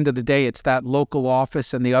at the end of the day, it's that local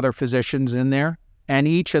office and the other physicians in there. And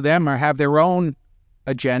each of them have their own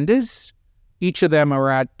agendas. Each of them are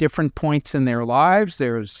at different points in their lives.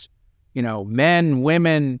 There's, men,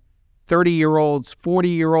 women, 30-year-olds,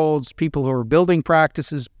 40-year-olds, people who are building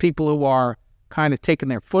practices, people who are kind of taking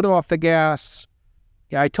their foot off the gas.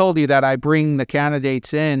 Yeah, I told you that I bring the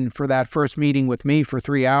candidates in for that first meeting with me for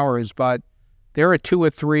 3 hours, but there are 2 or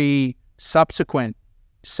 3 subsequent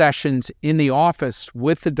sessions in the office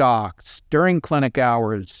with the docs during clinic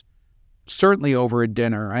hours, certainly over a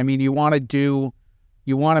dinner. I mean, you want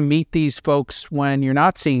to meet these folks when you're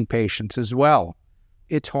not seeing patients as well.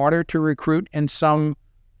 It's harder to recruit in some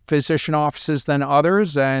physician offices than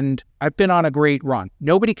others, and I've been on a great run.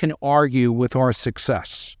 Nobody can argue with our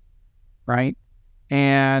success, right?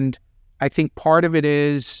 And I think part of it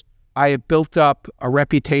is I have built up a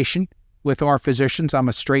reputation with our physicians. I'm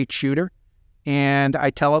a straight shooter. And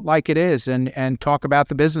I tell it like it is and talk about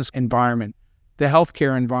the business environment, the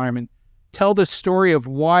healthcare environment, tell the story of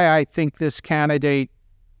why I think this candidate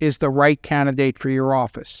is the right candidate for your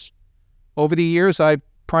office. Over the years, I've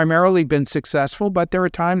primarily been successful, but there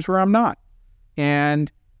are times where I'm not.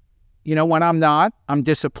 And, when I'm not, I'm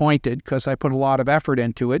disappointed because I put a lot of effort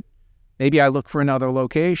into it. Maybe I look for another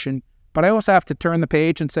location, but I also have to turn the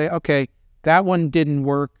page and say, okay, that one didn't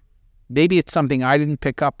work. Maybe it's something I didn't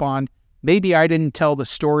pick up on. Maybe I didn't tell the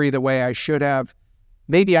story the way I should have.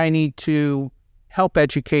 Maybe I need to help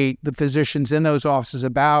educate the physicians in those offices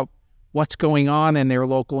about what's going on in their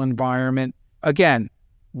local environment. Again,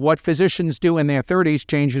 what physicians do in their 30s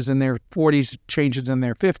changes in their 40s, changes in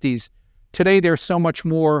their 50s. Today, there's so much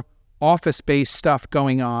more office-based stuff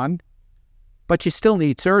going on, but you still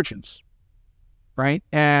need surgeons, right?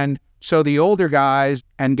 And so the older guys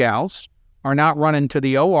and gals are not running to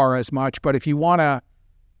the OR as much, but if you want to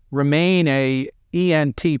remain a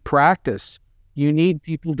ENT practice, you need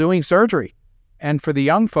people doing surgery. And for the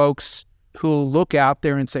young folks who look out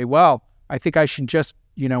there and say, well, I think I should just,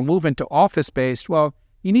 move into office-based, well,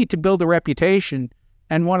 you need to build a reputation.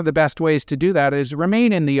 And one of the best ways to do that is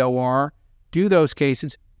remain in the OR, do those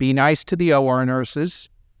cases, be nice to the OR nurses,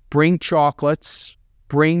 bring chocolates,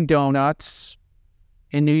 bring donuts.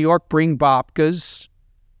 In New York, bring babkas,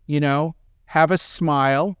 have a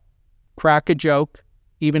smile, crack a joke,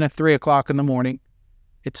 even at 3 o'clock in the morning.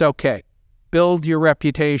 It's okay. Build your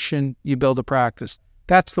reputation, you build a practice.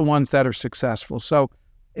 That's the ones that are successful. So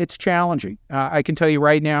it's challenging. I can tell you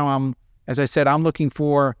right now, as I said, I'm looking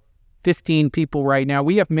for 15 people right now.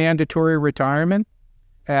 We have mandatory retirement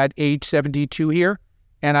at age 72 here.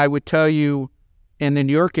 And I would tell you in the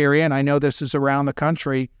New York area, and I know this is around the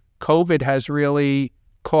country, COVID has really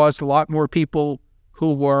caused a lot more people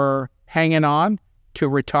who were hanging on to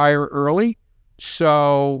retire early.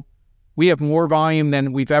 So we have more volume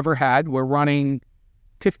than we've ever had. We're running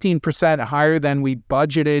 15% higher than we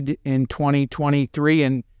budgeted in 2023,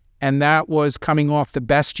 and that was coming off the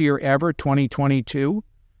best year ever, 2022.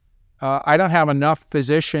 I don't have enough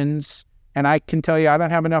physicians, and I can tell you I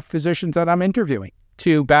don't have enough physicians that I'm interviewing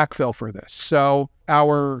to backfill for this. So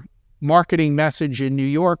our marketing message in New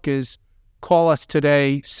York is call us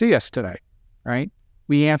today, see us today, right?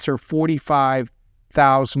 We answer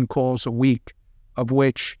 45,000 calls a week, of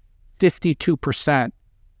which 52%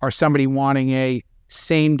 are somebody wanting a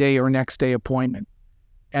same day or next day appointment.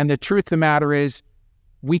 And the truth of the matter is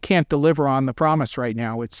we can't deliver on the promise right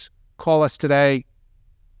now. It's call us today,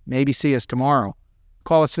 maybe see us tomorrow.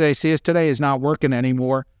 Call us today, see us today is not working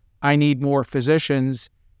anymore. I need more physicians,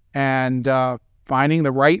 and finding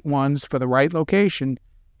the right ones for the right location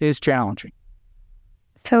is challenging.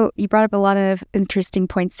 So you brought up a lot of interesting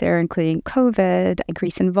points there, including COVID,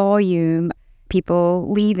 increase in volume,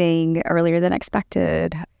 people leaving earlier than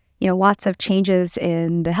expected, lots of changes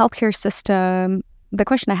in the healthcare system. The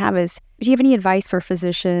question I have is, do you have any advice for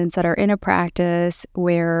physicians that are in a practice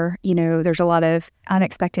where, there's a lot of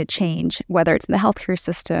unexpected change, whether it's in the healthcare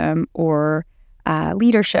system or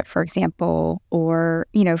leadership, for example, or,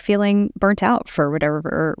 feeling burnt out for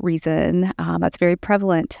whatever reason. That's very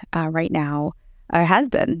prevalent right now, has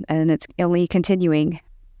been, and it's only continuing.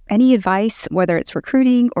 Any advice, whether it's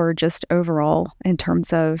recruiting or just overall, in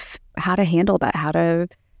terms of how to handle that, how to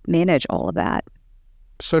manage all of that?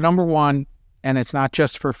 So number one, and it's not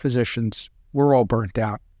just for physicians, we're all burnt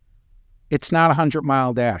out. It's not a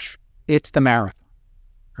 100-mile dash. It's the marathon,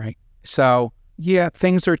 right? So yeah,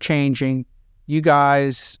 things are changing. You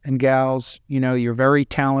guys and gals, you're very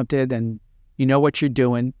talented and you know what you're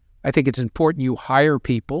doing. I think it's important you hire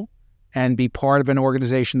people and be part of an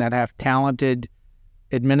organization that have talented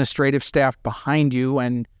administrative staff behind you,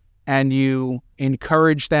 and you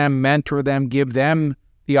encourage them, mentor them, give them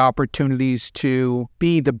the opportunities to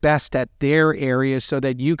be the best at their areas so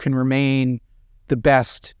that you can remain the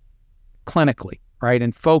best clinically, right?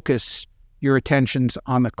 And focus your attentions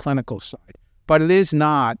on the clinical side. But it is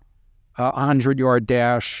not a 100-yard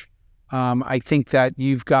dash. I think that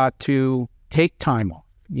you've got to take time off,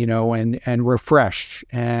 and refresh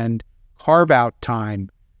and carve out time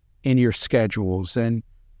in your schedules and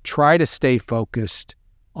try to stay focused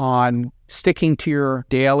on sticking to your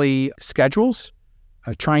daily schedules,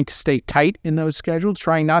 trying to stay tight in those schedules,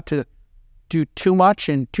 trying not to do too much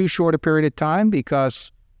in too short a period of time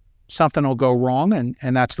because something will go wrong,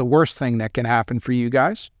 and that's the worst thing that can happen for you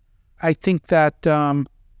guys. I think that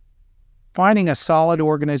finding a solid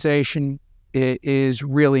organization is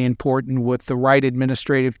really important with the right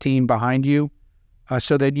administrative team behind you,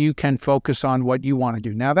 so that you can focus on what you want to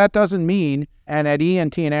do. Now, that doesn't mean, and at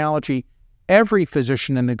ENT and Allergy, every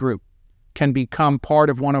physician in the group can become part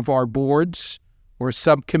of one of our boards or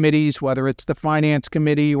subcommittees, whether it's the finance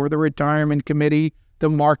committee or the retirement committee, the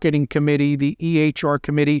marketing committee, the EHR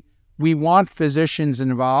committee. We want physicians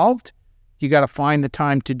involved. You got to find the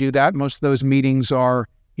time to do that. Most of those meetings are,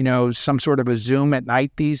 some sort of a Zoom at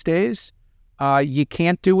night these days. You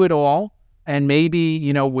can't do it all. And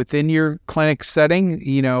maybe, within your clinic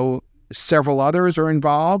setting, several others are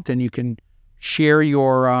involved and you can share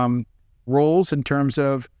your roles in terms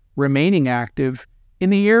of remaining active in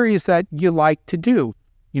the areas that you like to do.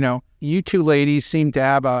 You two ladies seem to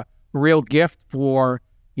have a real gift for,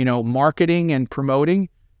 marketing and promoting.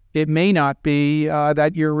 It may not be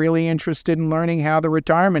that you're really interested in learning how the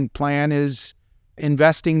retirement plan is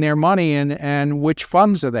investing their money in and which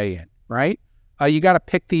funds are they in, right? You got to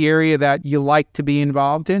pick the area that you like to be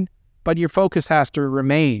involved in, but your focus has to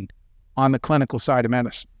remain on the clinical side of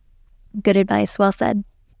medicine. Good advice. Well said.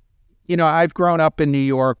 I've grown up in New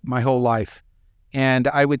York my whole life, and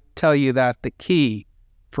I would tell you that the key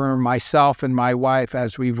for myself and my wife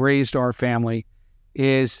as we've raised our family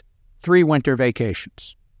is 3 winter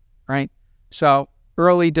vacations, right? So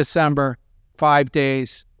early December, 5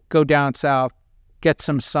 days, go down south, get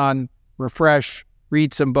some sun, refresh,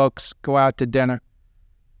 read some books, go out to dinner.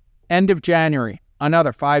 End of January,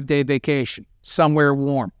 another 5-day vacation, somewhere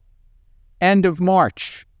warm. End of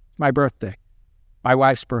March, my birthday, my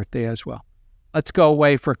wife's birthday as well. Let's go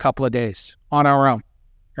away for a couple of days on our own,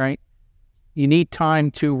 right? You need time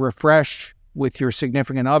to refresh with your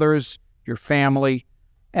significant others, your family,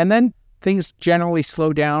 and then things generally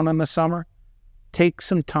slow down in the summer. Take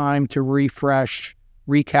some time to refresh,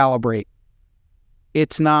 recalibrate.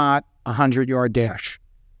 It's not a 100-yard dash.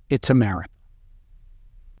 It's a marathon.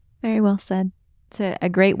 Very well said. It's a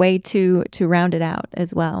great way to round it out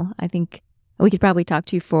as well. I think we could probably talk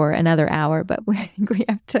to you for another hour, but we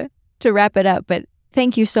have to wrap it up. But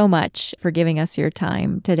thank you so much for giving us your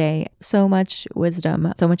time today. So much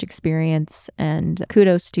wisdom, so much experience, and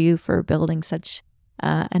kudos to you for building such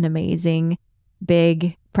an amazing,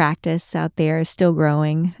 big practice out there, still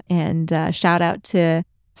growing. And shout out to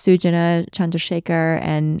Sujana Chandrasekhar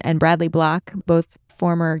and Bradley Block, both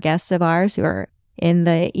former guests of ours who are in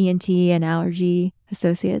the ENT and Allergy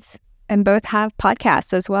Associates. And both have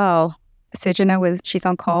podcasts as well. Sujana with She's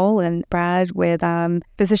on Call and Brad with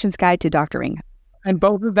Physician's Guide to Doctoring. And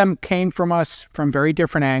both of them came from us from very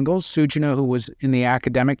different angles. Sujana, who was in the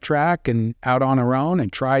academic track and out on her own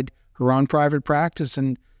and tried her own private practice.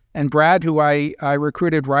 And Brad, who I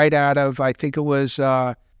recruited right out of, I think it was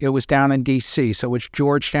down in D.C., so it's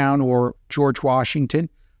Georgetown or George Washington.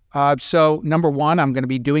 So number one, I'm going to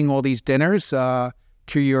be doing all these dinners to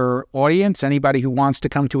your audience. Anybody who wants to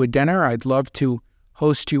come to a dinner, I'd love to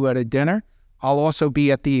host you at a dinner. I'll also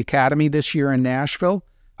be at the Academy this year in Nashville.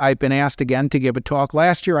 I've been asked again to give a talk.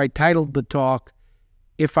 Last year, I titled the talk,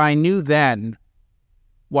 If I Knew Then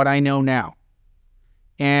What I Know Now.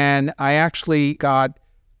 And I actually got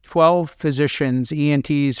 12 physicians,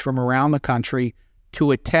 ENTs from around the country to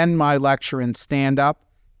attend my lecture and stand up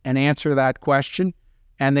and answer that question.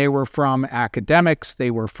 And they were from academics,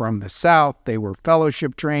 they were from the South, they were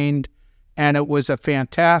fellowship trained, and it was a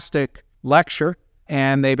fantastic lecture.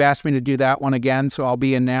 And they've asked me to do that one again, so I'll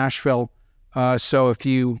be in Nashville. So if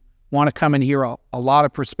you want to come and hear a lot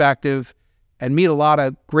of perspective and meet a lot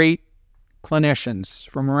of great clinicians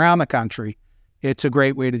from around the country, it's a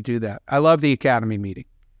great way to do that. I love the Academy meeting.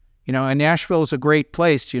 And Nashville is a great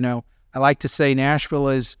place. I like to say Nashville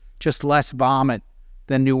is just less vomit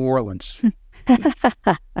than New Orleans.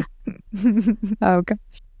 Oh, gosh.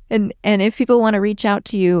 And if people want to reach out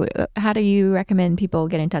to you, how do you recommend people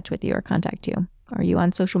get in touch with you or contact you? Are you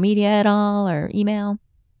on social media at all or email?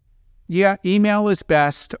 Yeah, email is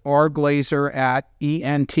best,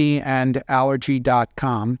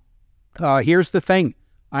 rglazer@entandallergy.com. Here's the thing.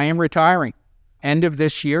 I am retiring. End of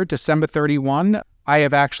this year, December 31, I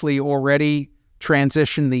have actually already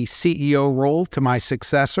transitioned the CEO role to my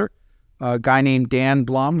successor, a guy named Dan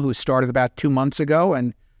Blum, who started about 2 months ago.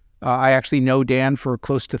 And I actually know Dan for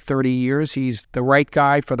close to 30 years. He's the right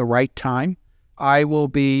guy for the right time. I will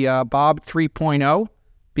be Bob 3.0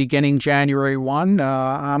 beginning January 1.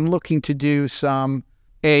 I'm looking to do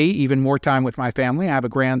even more time with my family. I have a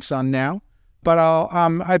grandson now. But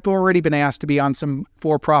I've already been asked to be on some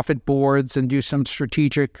for-profit boards and do some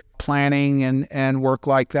strategic planning and work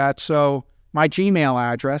like that. So my Gmail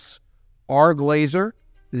address,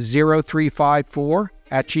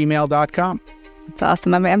 rglazer0354@gmail.com. That's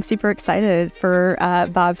awesome. I'm super excited for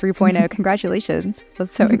Bob 3.0. Congratulations.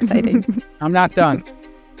 That's so exciting. I'm not done,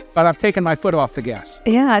 but I've taken my foot off the gas.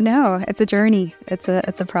 Yeah, no, it's a journey. It's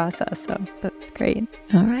a process. So that's great.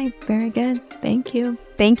 All right. Very good. Thank you.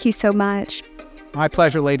 Thank you so much. My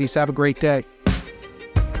pleasure, ladies. Have a great day.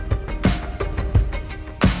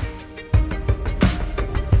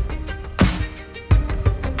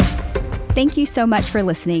 Thank you so much for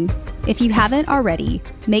listening. If you haven't already,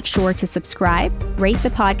 make sure to subscribe, rate the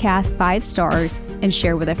podcast 5 stars, and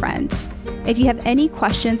share with a friend. If you have any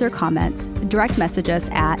questions or comments, direct message us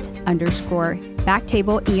at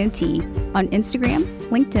 _BacktableENT on Instagram,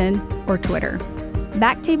 LinkedIn, or Twitter.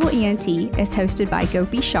 Backtable ENT is hosted by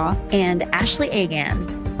Gopi Shah and Ashley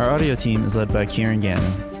Agan. Our audio team is led by Kieran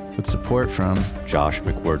Gannon, with support from Josh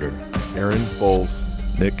McWhirter, Aaron Bowles,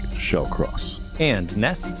 Nick Shellcross, and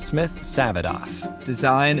Ness Smith-Savadoff.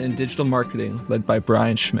 Design and digital marketing led by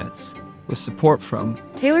Brian Schmitz, with support from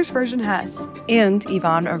Taylor Spurgeon-Hess and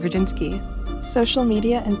Yvonne Orgodzinsky. Social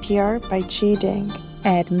media and PR by Chi Ding.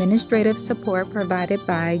 Administrative support provided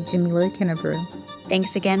by Jamila Kennebrew.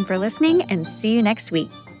 Thanks again for listening and see you next week.